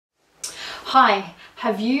Hi,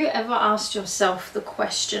 have you ever asked yourself the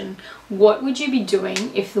question, what would you be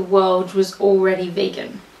doing if the world was already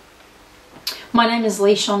vegan? My name is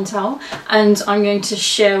Leigh-Chantelle and I'm going to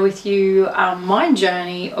share with you my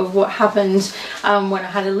journey of what happened when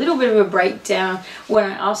I had a little bit of a breakdown,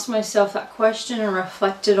 when I asked myself that question and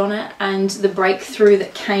reflected on it, and the breakthrough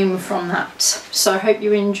that came from that. So I hope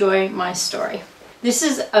you enjoy my story. This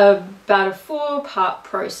is about a 4-part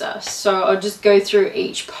process, so I'll just go through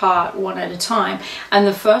each part one at a time. And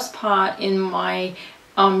the first part in my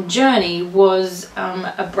journey was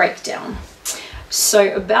a breakdown.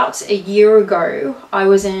 So about a year ago, I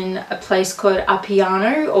was in a place called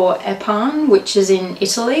Appiano or Epan, which is in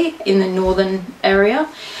Italy, in the northern area.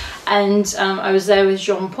 And I was there with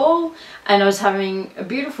Jean-Paul, and I was having a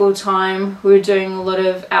beautiful time. We were doing a lot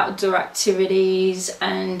of outdoor activities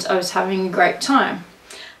and I was having a great time.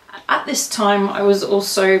 At this time, I was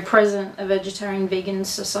also president of Vegetarian Vegan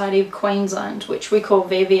Society of Queensland, which we call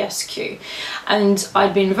VVSQ. And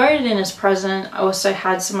I'd been voted in as president. I also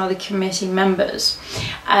had some other committee members.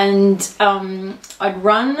 And I'd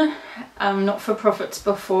run not-for-profits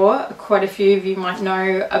before. Quite a few of you might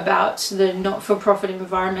know about the not-for-profit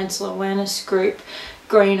environmental awareness group,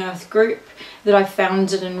 Green Earth Group, that I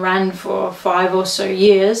founded and ran for 5 or so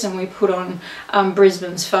years, and we put on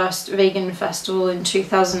Brisbane's first vegan festival in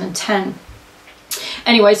 2010.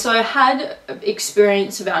 Anyway, so I had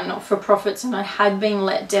experience about not-for-profits, and I had been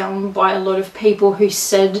let down by a lot of people who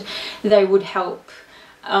said they would help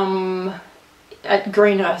at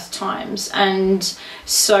Green Earth times. And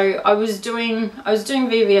so I was doing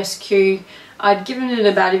VVSQ. I'd given it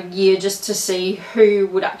about a year just to see who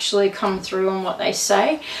would actually come through and what they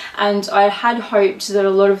say, and I had hoped that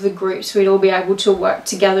a lot of the groups we'd all be able to work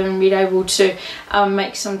together and be able to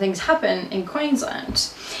make some things happen in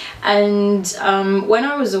Queensland. And when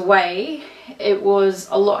I was away, it was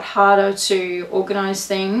a lot harder to organise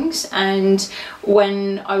things, and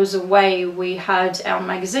when I was away we had our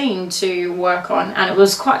magazine to work on, and it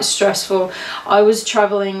was quite stressful. I was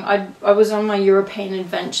travelling, I was on my European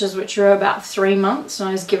adventures, which were about 3 months, and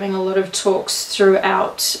I was giving a lot of talks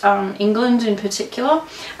throughout England in particular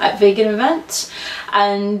at vegan events,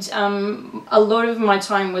 and a lot of my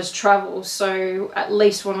time was travel, so at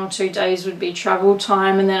least 1 or 2 days would be travel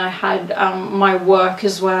time, and then I had my work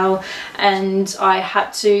as well, and I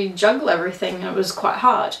had to juggle everything, and it was quite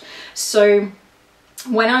hard. So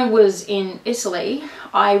when I was in Italy,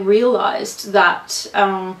 I realised that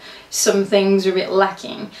some things were a bit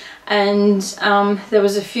lacking, and there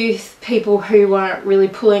was a few people who weren't really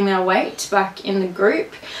pulling their weight back in the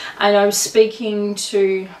group, and I was speaking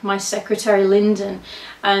to my secretary Lyndon,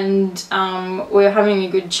 and we were having a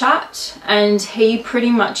good chat, and he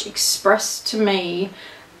pretty much expressed to me,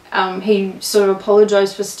 he sort of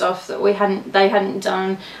apologised for stuff that they hadn't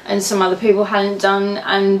done and some other people hadn't done,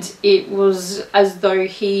 and it was as though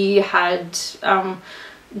he had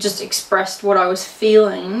just expressed what I was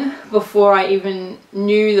feeling before I even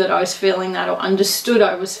knew that I was feeling that or understood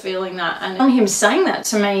I was feeling that. And on him saying that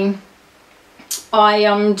to me,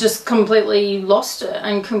 I just completely lost it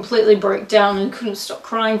and completely broke down and couldn't stop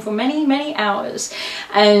crying for many hours.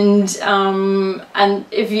 And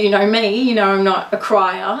if you know me, you know I'm not a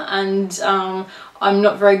crier, and I'm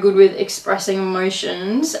not very good with expressing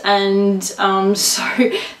emotions, and so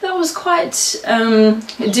that was quite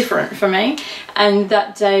different for me. And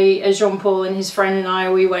that day, Jean-Paul and his friend and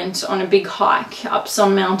I, we went on a big hike up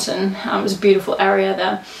some mountain. It was a beautiful area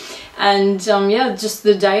there, and yeah, just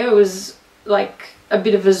the day I was like a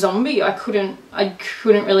bit of a zombie. I couldn't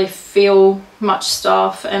really feel much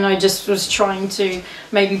stuff, and I just was trying to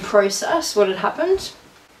maybe process what had happened.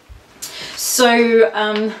 So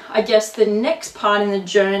I guess the next part in the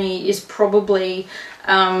journey is probably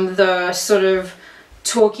the sort of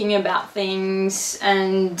talking about things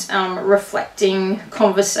and reflecting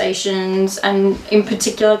conversations, and in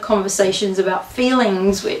particular conversations about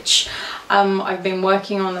feelings, which I've been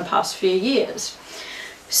working on the past few years.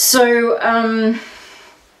 So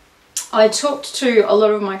I talked to a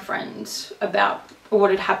lot of my friends about what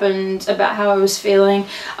had happened, about how I was feeling,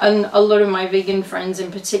 and a lot of my vegan friends in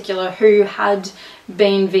particular who had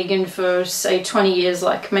been vegan for say 20 years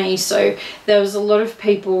like me. So there was a lot of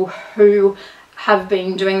people who have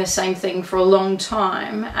been doing the same thing for a long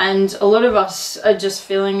time, and a lot of us are just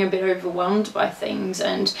feeling a bit overwhelmed by things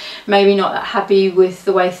and maybe not that happy with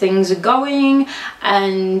the way things are going,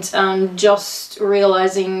 and just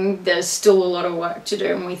realizing there's still a lot of work to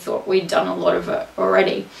do, and we thought we'd done a lot of it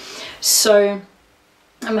already. So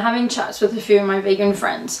I'm having chats with a few of my vegan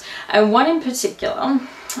friends, and one in particular,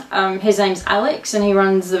 his name's Alex, and he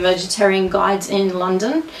runs the Vegetarian Guides in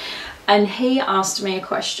London, and he asked me a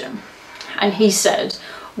question. and he said,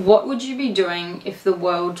 what would you be doing if the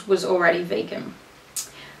world was already vegan?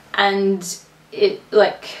 And it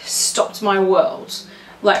like stopped my world.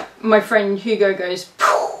 Like my friend Hugo goes,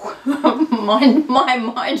 my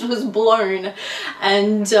mind was blown,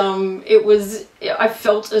 and I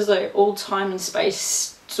felt as though all time and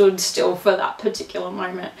space stood still for that particular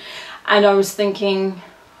moment. And I was thinking,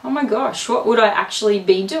 oh my gosh, what would I actually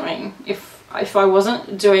be doing if I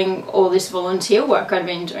wasn't doing all this volunteer work I'd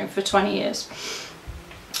been doing for 20 years?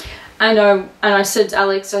 And I said to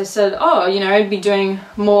Alex, I said, oh, you know, I'd be doing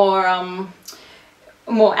more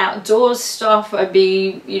outdoors stuff. I'd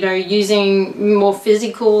be, you know, using more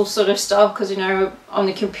physical sort of stuff, because, you know, on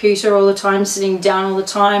the computer all the time, sitting down all the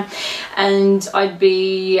time, and I'd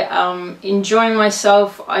be enjoying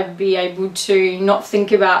myself. I'd be able to not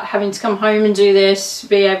think about having to come home and do this,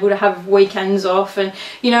 be able to have weekends off. And,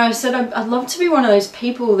 you know, I said I'd love to be one of those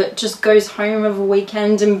people that just goes home over a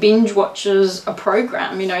weekend and binge watches a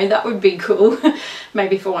program, you know, that would be cool.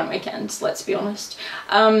 Maybe for one weekend, let's be honest.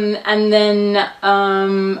 And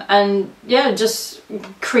yeah, just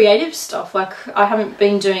creative stuff. Like, I haven't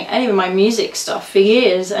been doing any of my music stuff for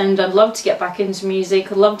years, and I'd love to get back into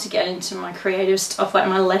music. I'd love to get into my creative stuff, like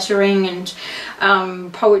my lettering and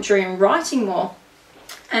poetry and writing more.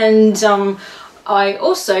 And I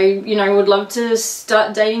also, you know, would love to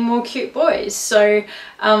start dating more cute boys. So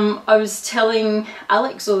I was telling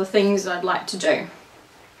Alex all the things I'd like to do,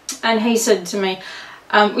 and he said to me,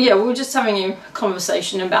 yeah, we were just having a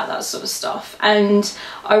conversation about that sort of stuff, and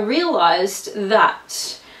I realised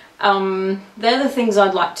that they're the things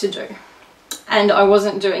I'd like to do, and I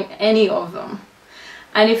wasn't doing any of them.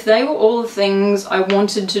 And if they were all the things I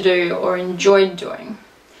wanted to do or enjoyed doing,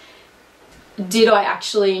 did I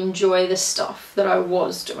actually enjoy the stuff that I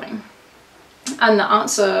was doing? And the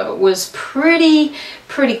answer was pretty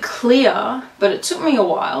clear, but it took me a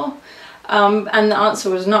while, and the answer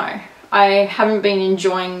was no. I haven't been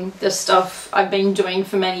enjoying the stuff I've been doing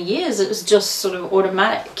for many years. It was just sort of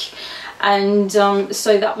automatic. And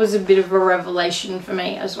so that was a bit of a revelation for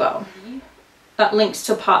me as well. That links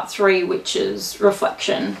to part 3, which is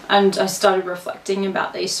reflection. And I started reflecting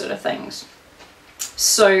about these sort of things.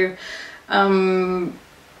 So, you know,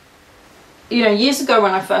 years ago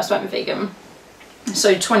when I first went vegan,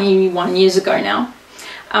 so 21 years ago now,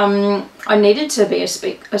 I needed to be a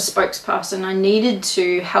spokesperson. I needed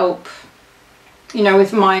to help, you know,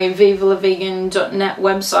 with my vivalavegan.net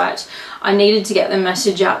website. I needed to get the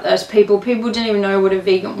message out there to people. People didn't even know what a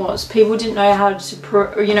vegan was. People didn't know how to,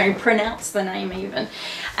 pronounce the name even.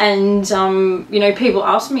 And, you know, people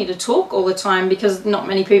asked me to talk all the time because not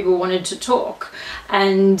many people wanted to talk.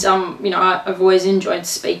 And, you know, I've always enjoyed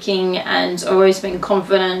speaking, and I've always been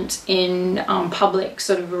confident in public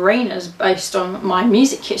sort of arenas based on my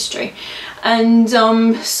music history. And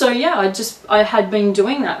so, yeah, I had been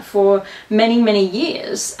doing that for many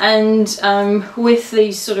years. And with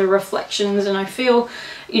these sort of reflections, and I feel,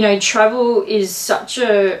 you know, travel is such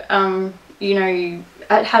a, you know,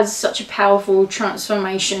 it has such a powerful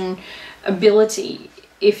transformation ability.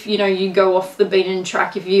 If, you know, you go off the beaten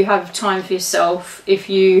track, if you have time for yourself, if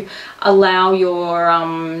you allow your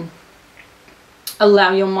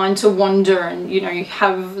mind to wander, and, you know,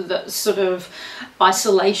 have that sort of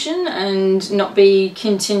isolation and not be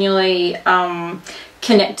continually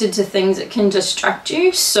connected to things that can distract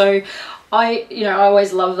you. So I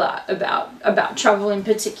always love that about travel, in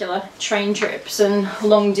particular train trips and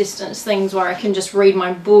long distance things where I can just read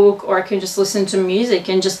my book, or I can just listen to music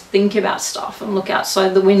and just think about stuff and look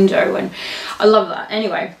outside the window, and I love that.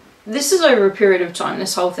 Anyway, this is over a period of time,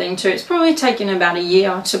 this whole thing too. It's probably taken about a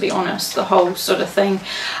year, to be honest, the whole sort of thing.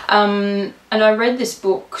 And I read this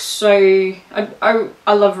book, so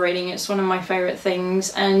I love reading. It's one of my favorite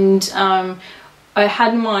things. And I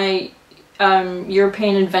had my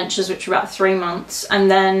European adventures, which were about 3 months, and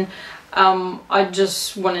then I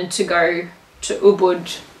just wanted to go to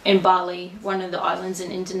Ubud in Bali, one of the islands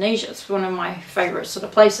in Indonesia. It's one of my favorite sort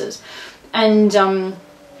of places, and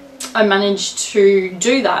I managed to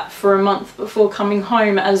do that for a month before coming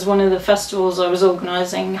home, as one of the festivals I was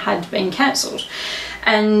organising had been cancelled.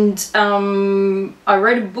 And I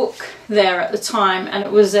read a book there at the time, and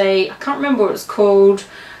it was I can't remember what it's called.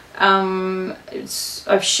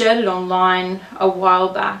 I've shared it online a while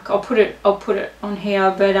back. I'll put it on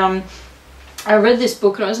here, but I read this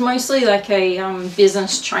book, and it was mostly like a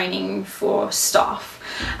business training for staff,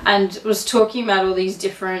 and it was talking about all these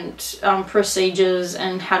different procedures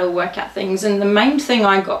and how to work out things. And the main thing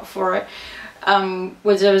I got for it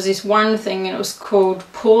was, there was this one thing, and it was called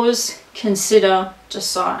pause, consider,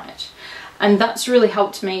 decide. and that's really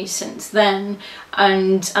helped me since then,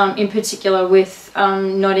 and in particular with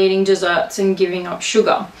not eating desserts and giving up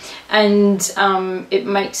sugar. And it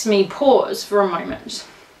makes me pause for a moment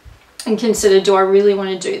and consider, do I really want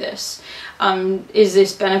to do this? Is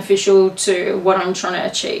this beneficial to what I'm trying to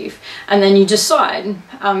achieve? And then you decide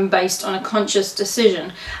based on a conscious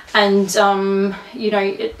decision. And you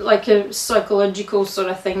know, like a psychological sort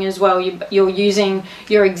of thing as well, you're using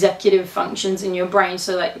your executive functions in your brain,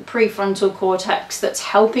 so like the prefrontal cortex, that's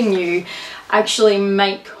helping you actually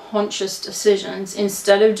make conscious decisions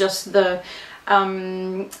instead of just the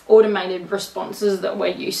automated responses that we're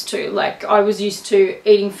used to. Like I was used to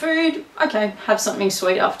eating food, okay, have something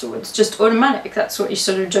sweet afterwards, just automatic, that's what you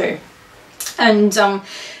sort of do. And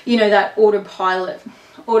you know, that autopilot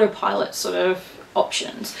sort of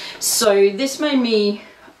options. So this made me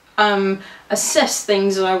assess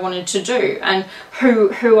things that I wanted to do, and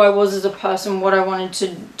who I was as a person, what I wanted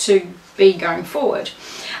to be going forward.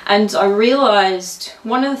 And I realized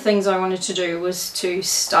one of the things I wanted to do was to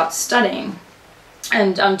start studying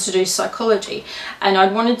and to do psychology. And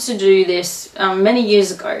I'd wanted to do this many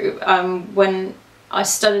years ago when I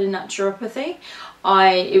studied naturopathy.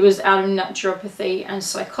 It was out of naturopathy and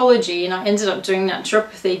psychology, and I ended up doing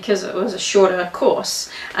naturopathy because it was a shorter course,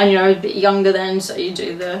 and you know, a bit younger then, so you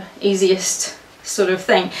do the easiest sort of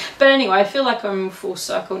thing. But anyway, I feel like I'm full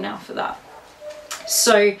circle now for that.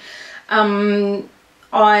 So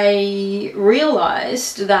I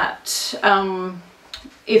realized that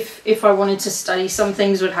if I wanted to study, some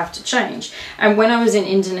things would have to change. And when I was in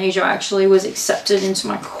Indonesia, I actually was accepted into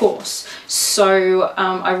my course. So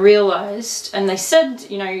I realized, and they said,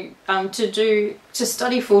 you know, to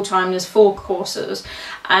study full-time, there's 4 courses,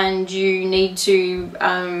 and you need to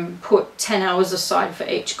put 10 hours aside for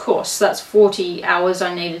each course. So that's 40 hours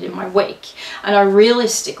I needed in my week, and I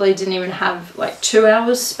realistically didn't even have like 2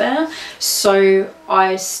 hours spare. So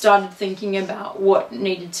I started thinking about what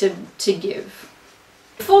needed to give.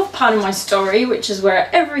 The fourth part of my story, which is where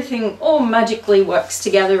everything all magically works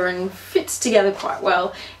together and fits together quite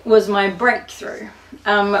well, was my breakthrough,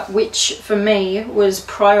 which for me was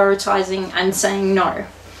prioritizing and saying no.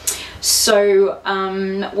 So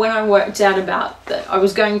when I worked out about that I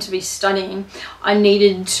was going to be studying, I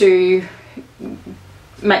needed to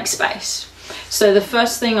make space. So the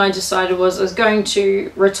first thing I decided was I was going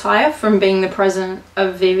to retire from being the president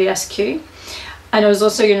of VVSQ. And I was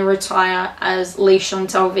also going to retire as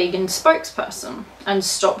Leigh-Chantelle vegan spokesperson and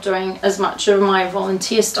stop doing as much of my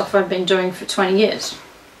volunteer stuff I've been doing for 20 years.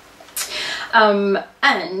 And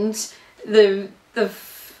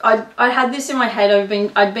I had this in my head.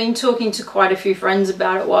 I'd been talking to quite a few friends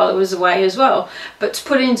about it while I was away as well, but to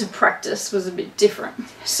put it into practice was a bit different.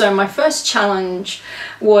 So my first challenge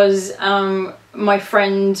was my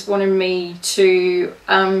friend wanted me to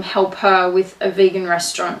help her with a vegan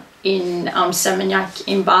restaurant in Seminyak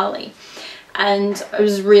in Bali, and I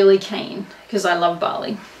was really keen because I love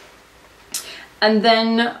Bali. And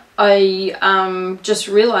then I just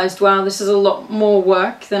realized, wow, this is a lot more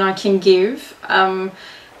work than I can give, and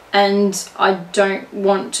I don't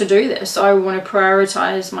want to do this. I want to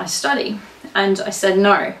prioritize my study. And I said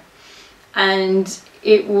no, and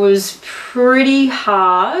it was pretty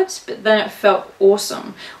hard, but then it felt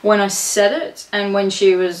awesome when I said it, and when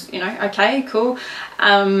she was, you know, okay, cool.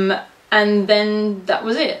 And then that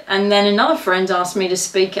was it. And then another friend asked me to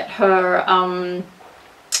speak at her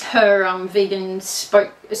vegan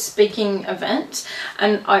speaking event,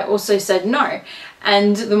 and I also said no.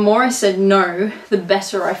 And the more I said no, the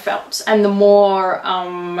better I felt, and the more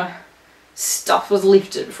stuff was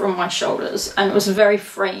lifted from my shoulders, and it was very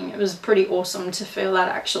freeing. It was pretty awesome to feel that,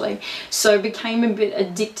 actually. So I became a bit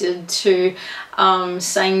addicted to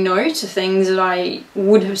saying no to things that I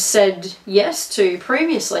would have said yes to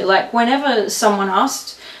previously. Like whenever someone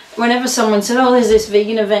said, oh, there's this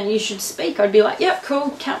vegan event, you should speak, I'd be like, yep,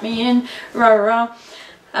 cool, count me in, rah rah.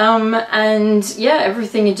 And yeah,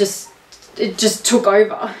 everything it just took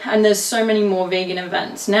over, and there's so many more vegan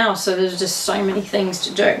events now, so there's just so many things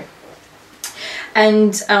to do.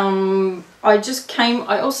 And I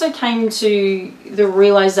also came to the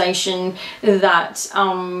realization that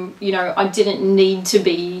you know, I didn't need to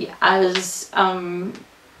be as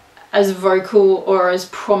vocal or as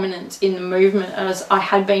prominent in the movement as I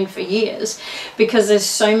had been for years, because there's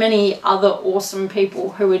so many other awesome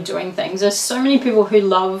people who are doing things. There's so many people who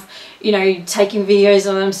love, you know, taking videos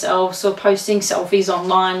of themselves or posting selfies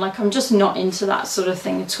online. Like, I'm just not into that sort of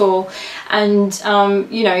thing at all. And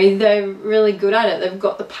you know, they're really good at it. They've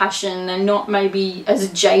got the passion. They're not maybe as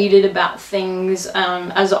jaded about things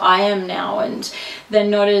as I am now, and they're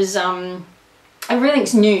not as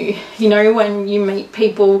everything's new, you know, when you meet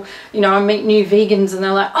people, you know, I meet new vegans and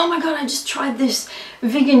they're like, oh my god, I just tried this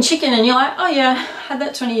vegan chicken, and you're like, oh yeah, I had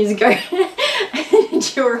that 20 years ago. And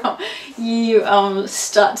you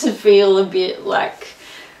start to feel a bit like,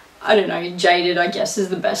 I don't know, jaded, I guess is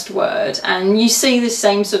the best word. And you see the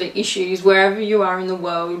same sort of issues wherever you are in the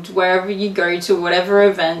world, wherever you go to, whatever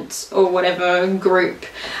event or whatever group.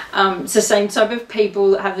 It's the same type of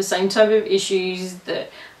people that have the same type of issues that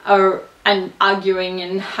are and arguing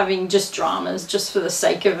and having just dramas just for the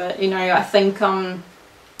sake of it. You know, I think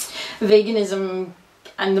veganism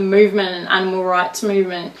and the movement and animal rights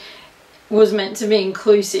movement was meant to be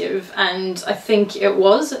inclusive, and I think it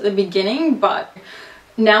was at the beginning, but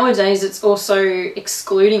nowadays it's also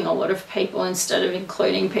excluding a lot of people instead of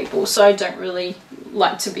including people, so I don't really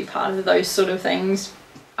like to be part of those sort of things.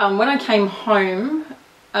 When I came home,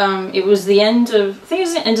 it was the end of, I think it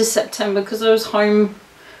was the end of September, because I was home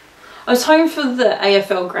for the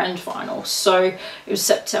AFL Grand Final, so it was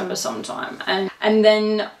September sometime, and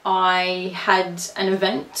then I had an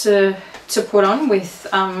event to put on with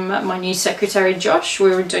my new secretary Josh. We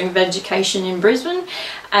were doing Vegecation in Brisbane,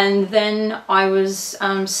 and then I was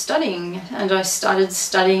studying, and I started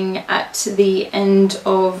studying at the end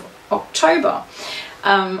of October.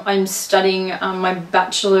 I'm studying my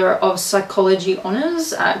Bachelor of Psychology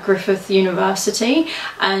Honours at Griffith University,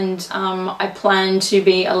 and I plan to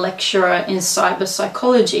be a lecturer in cyber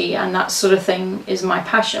psychology, and that sort of thing is my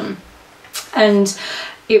passion. And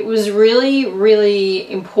it was really, really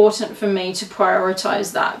important for me to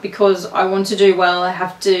prioritise that, because I want to do well. I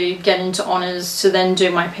have to get into honours to then do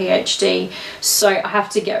my PhD, so I have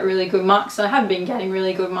to get really good marks, and I have been getting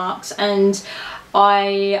really good marks, and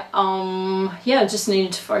I just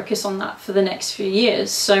needed to focus on that for the next few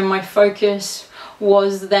years. So my focus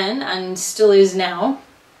was then, and still is now,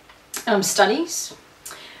 studies,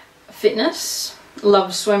 fitness,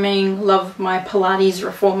 love swimming, love my Pilates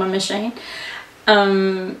reformer machine,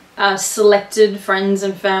 selected friends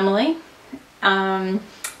and family,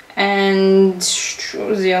 and what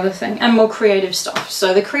was the other thing? And more creative stuff.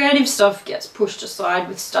 So the creative stuff gets pushed aside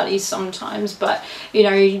with studies sometimes, but you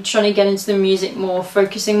know, you're trying to get into the music more,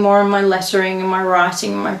 focusing more on my lettering and my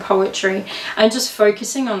writing and my poetry, and just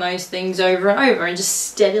focusing on those things over and over, and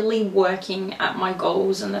just steadily working at my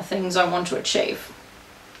goals and the things I want to achieve.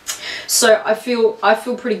 So I feel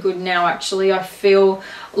pretty good now, actually. I feel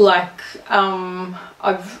like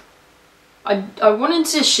I wanted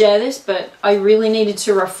to share this, but I really needed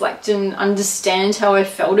to reflect and understand how I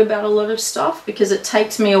felt about a lot of stuff, because it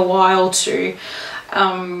takes me a while to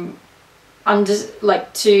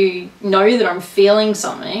to know that I'm feeling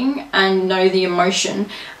something and know the emotion,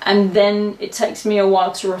 and then it takes me a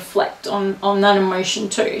while to reflect on that emotion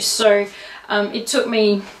too. So it took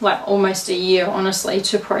me like almost a year, honestly,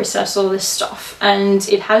 to process all this stuff, and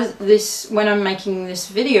it has this, when I'm making this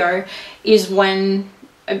video, is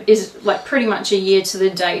like pretty much a year to the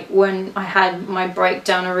date when I had my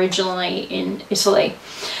breakdown originally in Italy.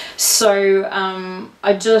 So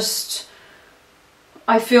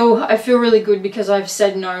I feel really good, because I've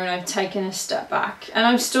said no and I've taken a step back, and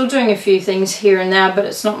I'm still doing a few things here and there, but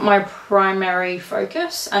it's not my primary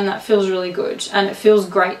focus, and that feels really good. And it feels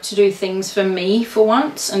great to do things for me for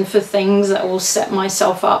once, and for things that will set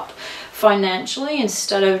myself up financially,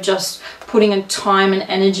 instead of just putting a time and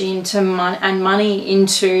energy into money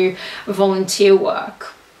into volunteer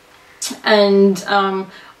work. And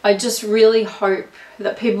I just really hope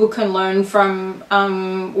that people can learn from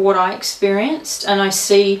what I experienced, and I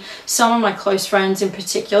see some of my close friends in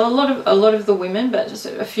particular, a lot of the women, but just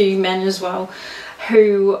a few men as well,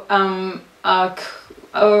 who are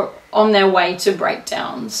on their way to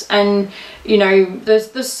breakdowns. And you know,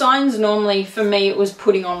 the signs normally for me, it was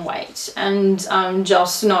putting on weight and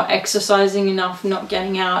just not exercising enough, not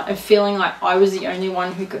getting out, and feeling like I was the only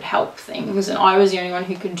one who could help things, and I was the only one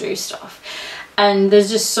who could do stuff. And there's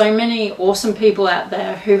just so many awesome people out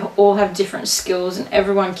there who all have different skills, and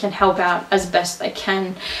everyone can help out as best they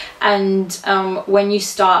can. And when you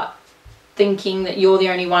start thinking that you're the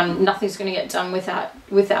only one, nothing's going to get done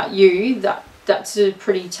without you, that's a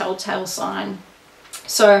pretty telltale sign.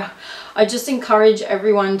 So I just encourage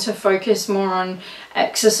everyone to focus more on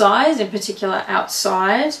exercise, in particular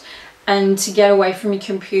outside, and to get away from your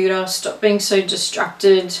computer, stop being so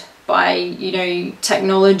distracted by, you know,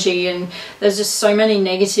 technology. And there's just so many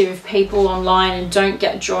negative people online, and don't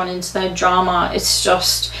get drawn into their drama. It's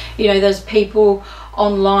just, you know, there's people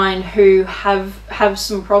online who have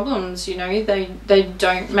some problems, you know, they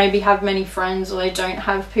don't maybe have many friends, or they don't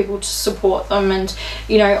have people to support them, and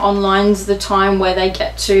you know, online's the time where they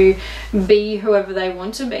get to be whoever they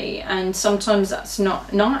want to be, and sometimes that's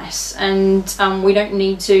not nice, and we don't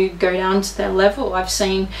need to go down to their level. I've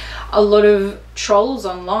seen a lot of trolls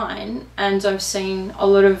online, and I've seen a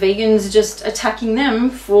lot of vegans just attacking them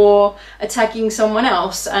for attacking someone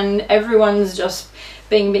else, and everyone's just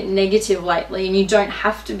being a bit negative lately, and you don't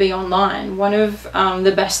have to be online. One of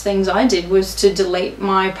the best things I did was to delete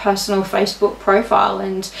my personal Facebook profile,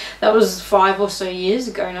 and that was 5 or so years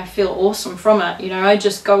ago, and I feel awesome from it. You know, I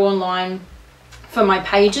just go online for my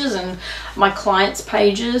pages and my clients'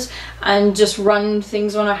 pages and just run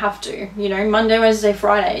things when I have to. You know, Monday, Wednesday,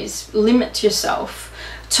 Fridays, limit yourself.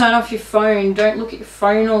 Turn off your phone, don't look at your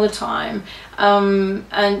phone all the time.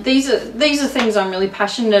 And these are things I'm really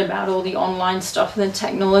passionate about, all the online stuff and the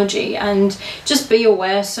technology, and just be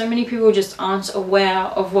aware. So many people just aren't aware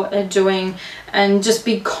of what they're doing, and just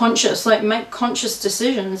be conscious, like make conscious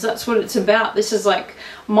decisions. That's what it's about. This is like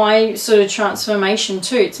my sort of transformation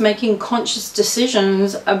too. It's making conscious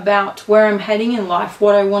decisions about where I'm heading in life,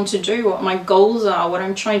 what I want to do, what my goals are, what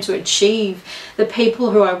I'm trying to achieve, the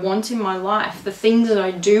people who I want in my life, the things that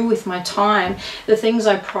I do with my time, the things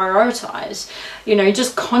I prioritize. You know,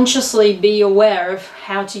 just consciously be aware of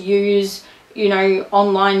how to use, you know,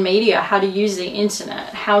 online media, how to use the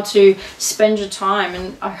internet, how to spend your time,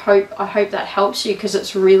 and I hope that helps you, because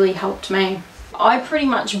it's really helped me. I pretty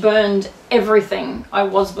much burned everything I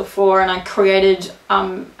was before, and I created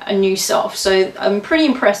a new self. So I'm pretty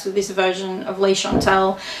impressed with this version of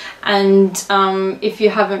Leigh-Chantelle, and if you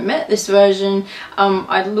haven't met this version,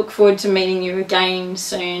 I look forward to meeting you again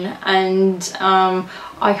soon, and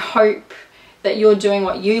I hope that you're doing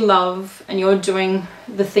what you love, and you're doing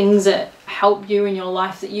the things that help you in your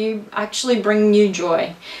life, that you actually bring you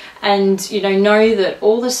joy. And you know that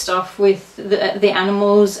all the stuff with the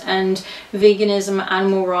animals and veganism,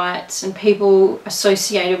 animal rights, and people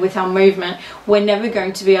associated with our movement, we're never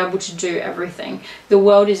going to be able to do everything. The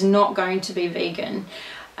world is not going to be vegan,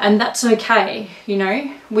 and that's okay. You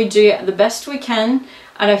know, we do the best we can,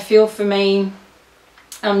 and I feel for me,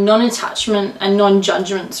 non-attachment and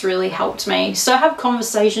non-judgments really helped me. So have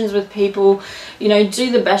conversations with people, you know,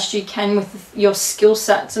 do the best you can with your skill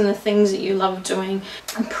sets and the things that you love doing,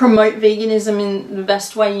 and promote veganism in the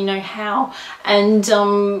best way you know how, and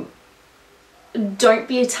don't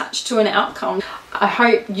be attached to an outcome. I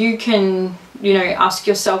hope you can, you know, ask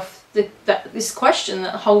yourself this question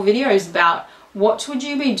that the whole video is about. What would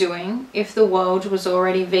you be doing if the world was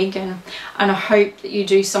already vegan? And I hope that you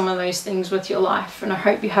do some of those things with your life, and I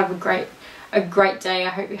hope you have a great day. I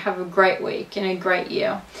hope you have a great week and a great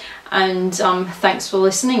year. And thanks for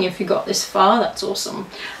listening. If you got this far, that's awesome.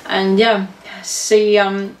 And yeah, see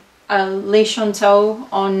Leigh-Chantelle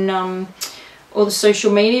on all the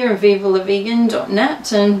social media, and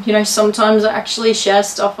vivalavegan.net, and you know, sometimes I actually share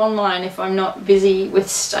stuff online if I'm not busy with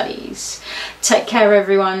studies. Take care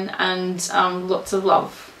everyone, and lots of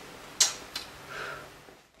love.